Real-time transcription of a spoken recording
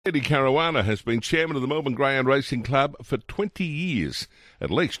Eddie Caruana has been chairman of the Melbourne Greyhound Racing Club for 20 years,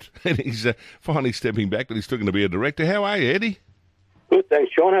 at least. And he's finally stepping back, but he's still going to be a director. How are you, Eddie? Good,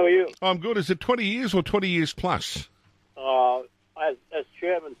 thanks, Sean. How are you? I'm good. Is it 20 years or 20 years plus? As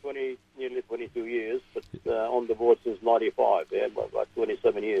chairman, nearly 22 years, but on the board since 95, about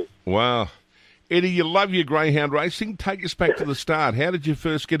 27 years. Wow. Eddie, you love your greyhound racing. Take us back to the start. How did you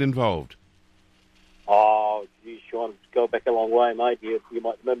first get involved? Oh, geez, Sean, go back a long way, mate. You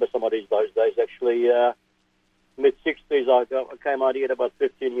might remember some of those days. Actually, mid-60s, I came out here at about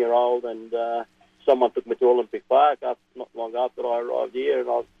 15-year-old, and someone took me to Olympic Park not long after I arrived here,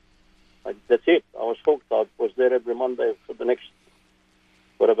 and that's it. I was hooked. I was there every Monday for the next,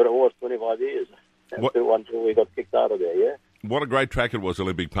 whatever it was, 25 years. Until we got kicked out of there, yeah. What a great track it was,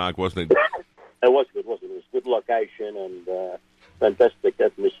 Olympic Park, wasn't it? It was good, wasn't it? It was good location and fantastic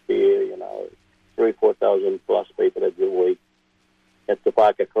atmosphere, 3,000-4,000 plus people every week. At the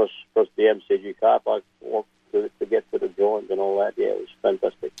park across the MCG car park, walked to get to the joint and all that. Yeah, it was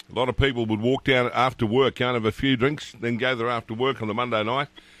fantastic. A lot of people would walk down after work, have a few drinks, then go there after work on the Monday night.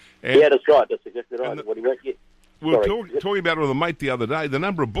 Yeah, that's right. That's exactly right. We were talking about it with a mate the other day. The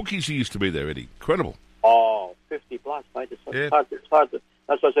number of bookies who used to be there, Eddie. Incredible. Oh, 50 plus, mate. It's hard to.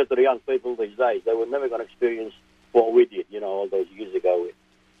 That's what I said to the young people these days. They were never going to experience what we did, all those years ago.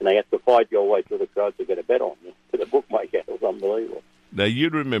 And they had to fight your way through the crowd to get a bet on, to the bookmaker. It was unbelievable. Now,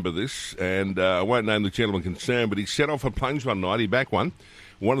 you'd remember this, and I won't name the gentleman concerned, but he set off a plunge one night. He backed one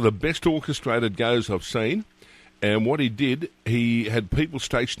of the best orchestrated goes I've seen. And what he did, he had people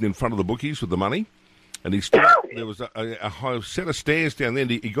stationed in front of the bookies with the money. And there was a set of stairs down there.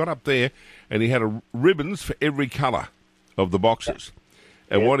 And he got up there, and he had ribbons for every colour of the boxes.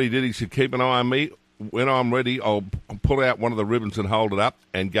 And what he did, he said, keep an eye on me. When I'm ready, I'll pull out one of the ribbons and hold it up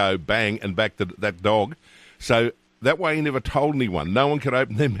and go bang and back that dog. So that way he never told anyone. No one could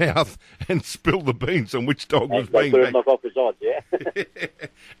open their mouth and spill the beans on which dog was being backed. Off his odds, yeah.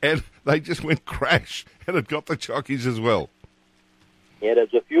 And they just went crash, and it got the jockeys as well. Yeah,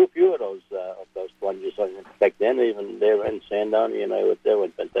 there's a few of those plunges back then, even there in Sandown. They were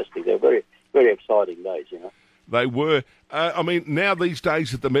fantastic. They were very, very exciting days, They were. Now these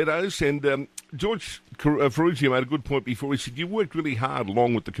days at the Meadows, and George Ferrugia made a good point before. He said, you worked really hard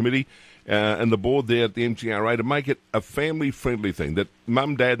along with the committee and the board there at the MGRA to make it a family-friendly thing, that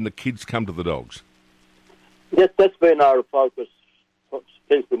mum, dad and the kids come to the dogs. That's been our focus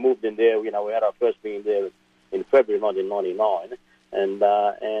since we moved in there. We had our first meeting there in February 1999, and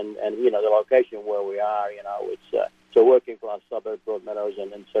the location where we are, it's a working-class suburb, Broadmeadows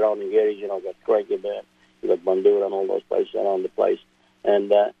and surrounding areas. Got Craigieburn, you got Bundoora and all those places around the place.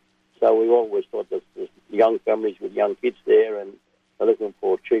 And so we always thought that there's young families with young kids there and are looking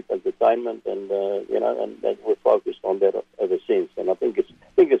for cheap entertainment, and we're focused on that ever since. And I think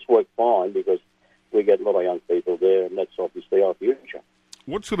it's worked fine because we get a lot of young people there, and that's obviously our future.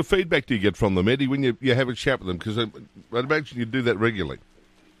 What sort of feedback do you get from them, Eddie, when you have a chat with them? Because I'd imagine you do that regularly.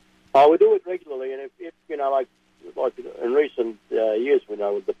 Oh, we do it regularly, and if like in recent years,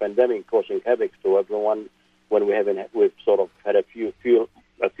 with the pandemic causing havoc to everyone, when we've sort of had a few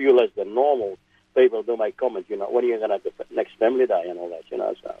less than normal, people do make comments, when are you going to have the next family day and all that,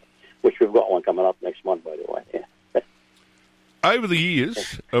 so, which we've got one coming up next month, by the way, yeah. Over the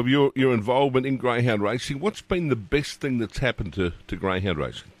years of your involvement in greyhound racing, what's been the best thing that's happened to greyhound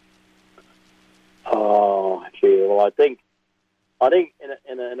racing? Oh, gee, well, I think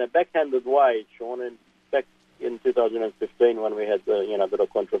in a backhanded way, Sean, back in 2015 when we had the bit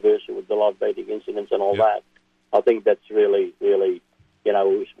of controversy with the love baiting incidents and all that, I think that's really, really,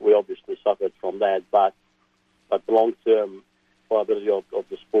 we obviously suffered from that, but the long-term viability of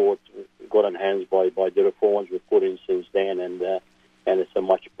the sport got enhanced by the reforms we've put in since then, and it's a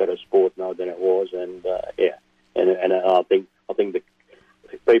much better sport now than it was, and I think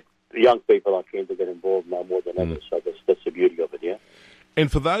the young people are keen to get involved now more than ever, so that's the beauty of it, yeah. And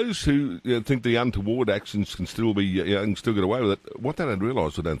for those who think the untoward actions can still be, can still get away with it, what they don't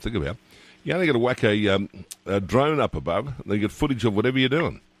realise or don't think about, you only got to whack a drone up above, and they get footage of whatever you're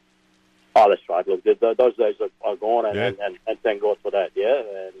doing. Oh, that's right. Look, those days are gone, and thank God for that, yeah.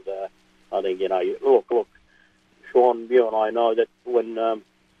 And I think, look, Sean, you and I know that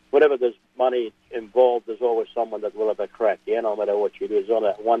whenever there's money involved, there's always someone that will have a crack, no matter what you do. There's only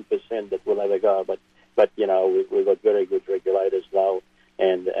that 1% that will ever go, but we've got very good regulators now,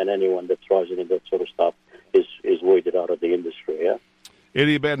 and anyone that tries any of that sort of stuff is weeded out of the industry, yeah.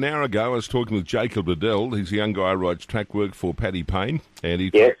 Eddie, about an hour ago, I was talking with Jacob Liddell. He's a young guy who rides track work for Paddy Payne, and he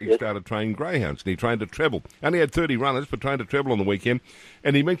started training greyhounds, and he trained at treble. Only had 30 runners, but trained at treble on the weekend.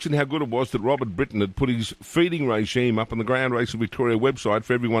 And he mentioned how good it was that Robert Britton had put his feeding regime up on the Greyhound Racing Victoria website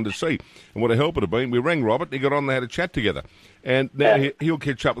for everyone to see. And what a help it had been. We rang Robert, and he got on and they had a chat together. And now he'll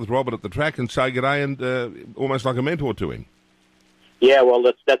catch up with Robert at the track and say good day, and almost like a mentor to him. Yeah, well,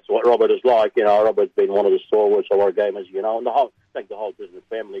 that's what Robert is like. You know, Robert's been one of the stalwarts of our game, as you know, and the whole business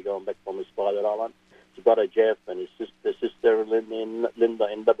family going back from his Spider Island. His brother Jeff and his sister Linda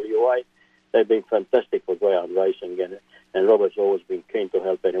in WA. They've been fantastic for greyhound racing, and Robert's always been keen to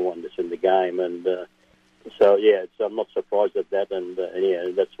help anyone that's in the game. And so, yeah, I'm not surprised at that. And yeah,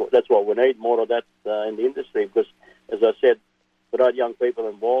 that's what we need, more of that in the industry, because, as I said, without young people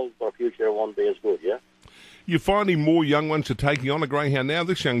involved, our future won't be as good. Yeah. You're finding more young ones are taking on a greyhound now.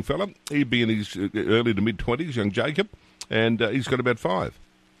 This young fella, he'd be in his early to mid-20s, young Jacob, and he's got about 5.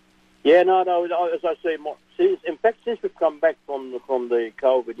 Yeah, no, as I say, since we've come back from the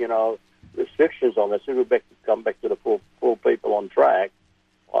COVID, you know, restrictions on us, since we've come back to the four people on track,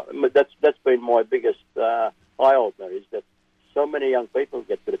 that's been my biggest eye-opener, is that so many young people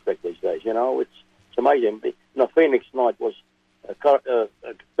get to the track these days. You know, it's amazing. You know, Phoenix Night was a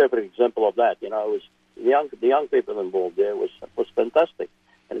perfect example of that. You know, it was the young people involved there was fantastic,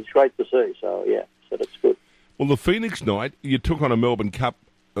 and it's great to see. So yeah, so that's good. Well, the Phoenix Night, you took on a Melbourne Cup,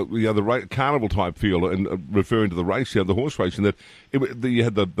 the carnival type feel, and referring to the race, the horse racing, that you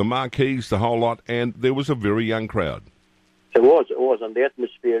had the marquees, the whole lot, and there was a very young crowd. It was, and the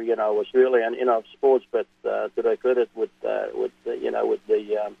atmosphere, you know, was really, and you know, sports, but to their credit, with the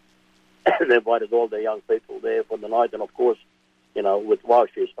they invited all the young people there for the night, and of course, you know, with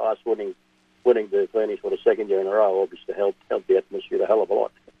Welsh Fast winning the Phoenix for the second year in a row, obviously helped the atmosphere a hell of a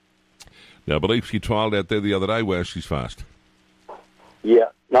lot. Now, I believe she trialled out there the other day where she's fast. Yeah.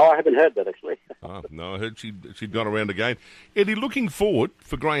 No, I haven't heard that, actually. Oh, no, I heard she'd gone around again. Eddie, looking forward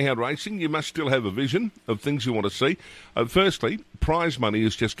for greyhound racing, you must still have a vision of things you want to see. Firstly, prize money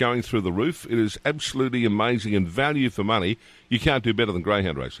is just going through the roof. It is absolutely amazing, and value for money, you can't do better than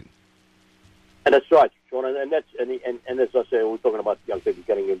greyhound racing. And that's right, Sean. And as I said, we're talking about young people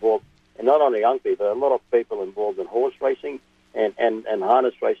getting involved. And not only young people, a lot of people involved in horse racing and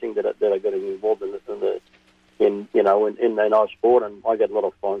harness racing that are getting involved in our sport. And I get a lot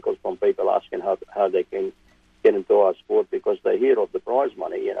of phone calls from people asking how they can get into our sport because they hear of the prize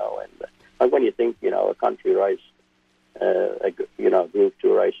money, you know. And like when you think, you know, a country race, Group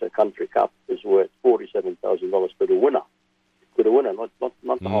 2 race, a country cup is worth $47,000 to the winner, not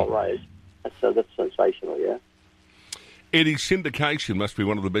the whole race. That's sensational, yeah. Eddie, syndication must be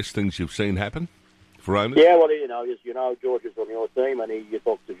one of the best things you've seen happen for owners. Yeah, well, you know, George is on your team, and you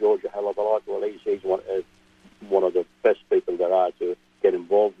talk to George a hell of a lot. Well, he's one of the best people there are to get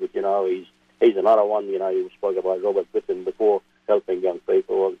involved with. You know, he's another one. You know, you spoke about Robert Britton before, helping young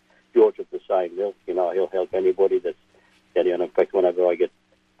people. Well, George is the same. You know, he'll help anybody that's. You know, in fact, whenever I get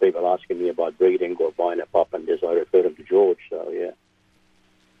people asking me about breeding or buying a pup, and I refer them to George. So yeah.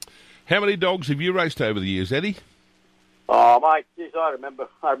 How many dogs have you raced over the years, Eddie? Oh, mate, geez, I remember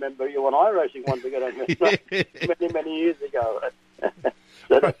you and I racing one together many years ago.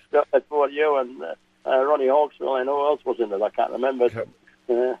 That's for you and Ronnie Hawksville, and who else was in it? I can't remember.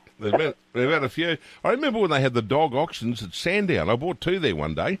 There's been a few. I remember when they had the dog auctions at Sandown. I bought 2 there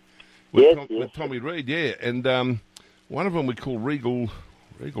one day with Tommy Reid, yeah. And one of them we call Regal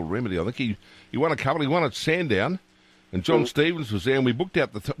Remedy. I think he won a couple. He won at Sandown, and John Stevens was there, and we booked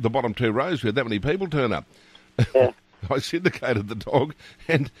out the bottom 2 rows. We had that many people turn up. Yeah. I syndicated the dog,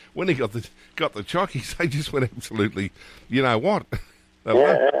 and when he got the chockies, they just went absolutely, you know what? It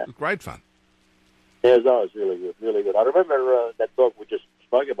was great fun. Yeah, that was really good, really good. I remember that dog we just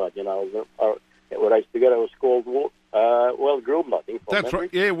spoke about, you know, we raced together. It was called Well Groomed, I think. That's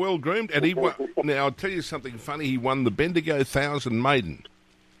right, yeah, Well Groomed. And he won. Now, I'll tell you something funny. He won the Bendigo 1000 Maiden.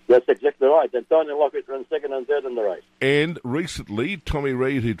 That's exactly right. And Tony Lockett ran second and third in the race. And recently, Tommy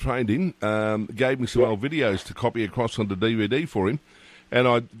Reid, who trained him, gave me some old videos to copy across onto DVD for him. And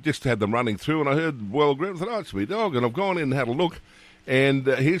I just had them running through, and I heard Well Groomed. I thought, oh, it's my dog. And I've gone in and had a look. And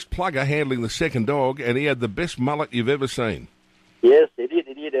here's Plugger handling the second dog, and he had the best mullet you've ever seen. Yes, he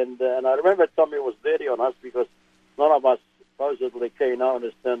did. And I remember Tommy was dirty on us because none of us supposedly keen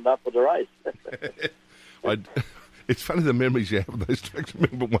owners turned up for the race. It's funny the memories you have of those tracks. I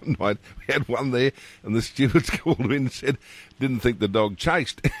remember one night we had one there, and the stewards called him in and said, didn't think the dog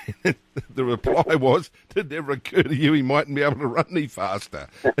chased. The reply was, did it ever occur to you he mightn't be able to run any faster?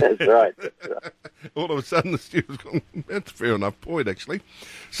 That's right. All of a sudden the stewards gone, that's a fair enough point, actually.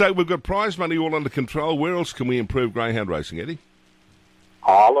 So we've got prize money all under control. Where else can we improve greyhound racing, Eddie?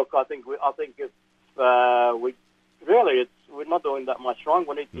 Oh, look, I think if we really we're not doing that much wrong.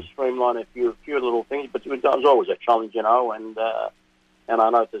 We need to streamline a few little things, but there's always a challenge, and I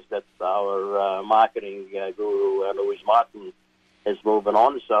noticed that our marketing guru Louise Martin is moving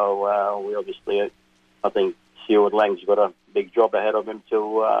on. So we obviously, I think Stuart Lang's got a big job ahead of him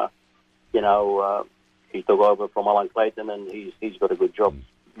to, he took over from Alan Clayton, and he's got a big job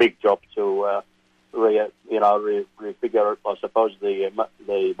to refigure, I suppose, the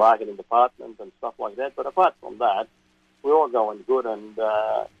marketing department and stuff like that. But apart from that, we're all going good. And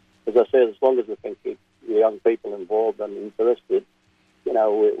as I said, as long as we can keep the young people involved and interested,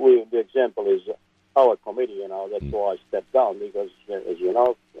 the example is our committee. That's why I stepped down because, as you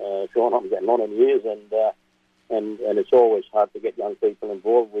know, Sean, I'm getting on in years, and it's always hard to get young people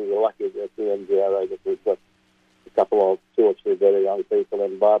involved. We were lucky at the NGRA that we've got a couple of 2 or 3 very young people,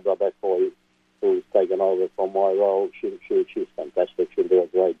 and Barbara Beckboy, who's taken over from my role, she's fantastic. She'll do a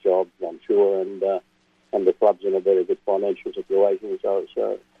great job, I'm sure, and the club's in a very good financial situation. So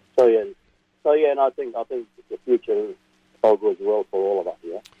yeah, and I think the future all goes well for all of us,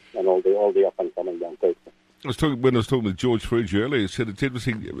 yeah, and all the up and coming young people. When I was talking with George Fridge earlier, he said it's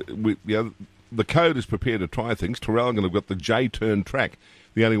interesting. The code is prepared to try things. Traralgon have got the J-turn track,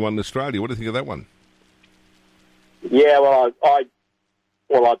 the only one in Australia. What do you think of that one? Yeah, well, I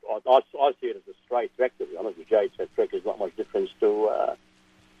see it as a straight track, to be honest. The J-turn track is not much difference to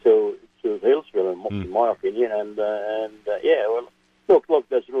Hillsville, in my opinion. And yeah, well, look,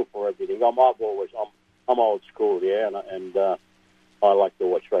 there's room for everything. I'm old school, yeah, and I like to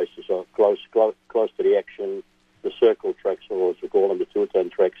watch races. So close to the action. The circle tracks, or as we call them, the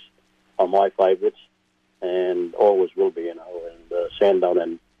 2-turn tracks, are my favourites, and always will be. And Sandown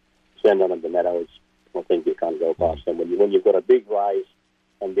and the Meadows, I think you can't go past them. When you've got a big race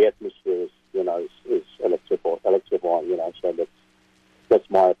and the atmosphere is electrifying. So that's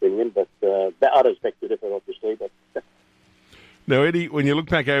my opinion. But others beg to differ, obviously. But now, Eddie, when you look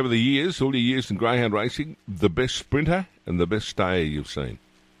back over the years, all your years in greyhound racing, the best sprinter and the best stayer you've seen?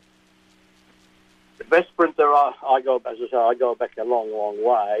 The best sprinter, I go back a long, long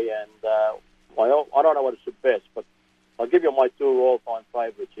way, and I don't know what is the best, but I'll give you my 2 all-time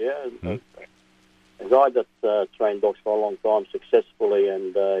favourites here. A guy that trained dogs for a long time successfully,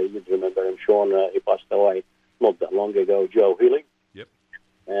 and you'd remember him, Sean. He passed away not that long ago. Joe Healy. Yep.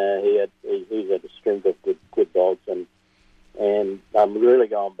 He's had a string of good dogs, and I'm really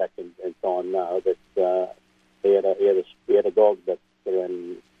going back in time now. That he had a dog that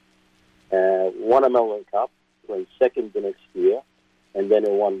won a Melbourne Cup, went second the next year, and then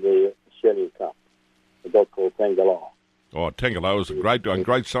he won the Australian Cup. A dog called Tangaloa. Oh, Tangaloa is a great dog,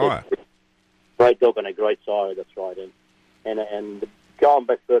 great sire. Great dog and a great sire, that's right. And going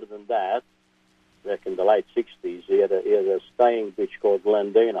back further than that, back in the late 60s, he had a staying bitch called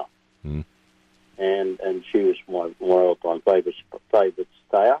Glendina. And she was my all-time favourite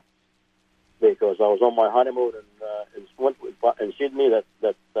stayer, because I was on my honeymoon in Sydney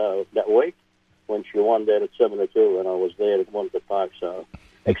that week when she won there at 72, and I was there at Monte Park, so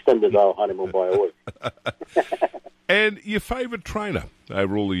extended our honeymoon by a week. And your favourite trainer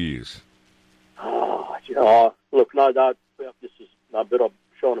over all the years? Look, no doubt, this is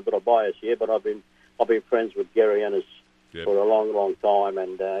showing a bit of bias here, but I've been friends with Gary Ennis for a long, long time,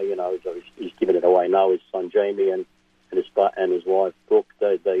 and he's giving it away now. His son Jamie and his wife Brooke,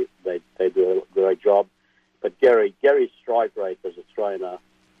 they do a great job. But Gary's strike rate as a trainer,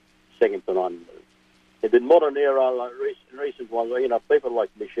 second to none. In the modern era, like recent ones, people like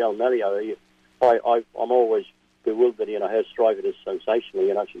Michelle Melio, I'm always bewildered. Her strike rate is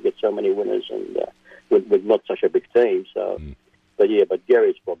sensational. She gets so many winners and with not such a big team. So, but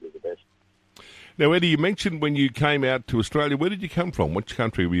Gary's probably the best. Now, Eddie, you mentioned when you came out to Australia, where did you come from? Which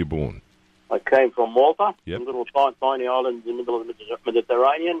country were you born? I came from Malta, a little tiny island in the middle of the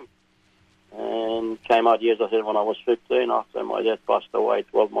Mediterranean, and came out, as I said, when I was 15, after my dad passed away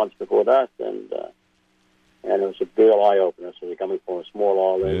 12 months before that, and it was a real eye-opener. So you're coming from a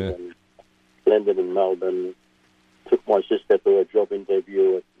small island and landed in Melbourne, took my sister to a job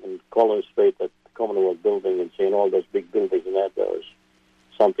interview in Collins Street at the Commonwealth Building, and seeing all those big buildings and that was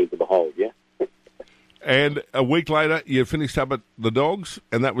something to behold, yeah. And a week later, you finished up at the Dogs,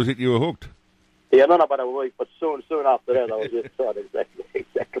 and that was it, you were hooked? Yeah, not about a week, but soon after that, I was just exactly.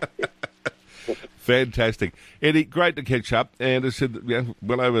 Fantastic. Eddie, great to catch up. And as I said,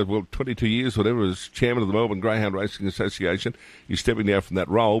 well over 22 years, whatever, as chairman of the Melbourne Greyhound Racing Association. You're stepping down from that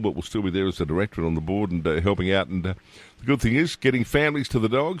role, but will still be there as a director on the board and helping out. And the good thing is getting families to the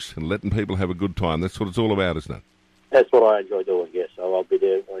Dogs and letting people have a good time. That's what it's all about, isn't it? That's what I enjoy doing, yes. So I'll be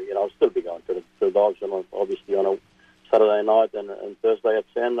there. I'll still be going to the Dogs, and obviously on a Saturday night and Thursday at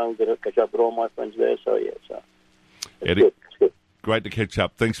Sandown. Get to catch up with all my friends there. So yeah, so it's Eddie, good. It's good. great to catch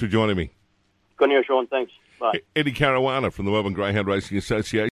up. Thanks for joining me. Good on you, Sean. Thanks. Bye. Eddie Caruana from the Melbourne Greyhound Racing Association.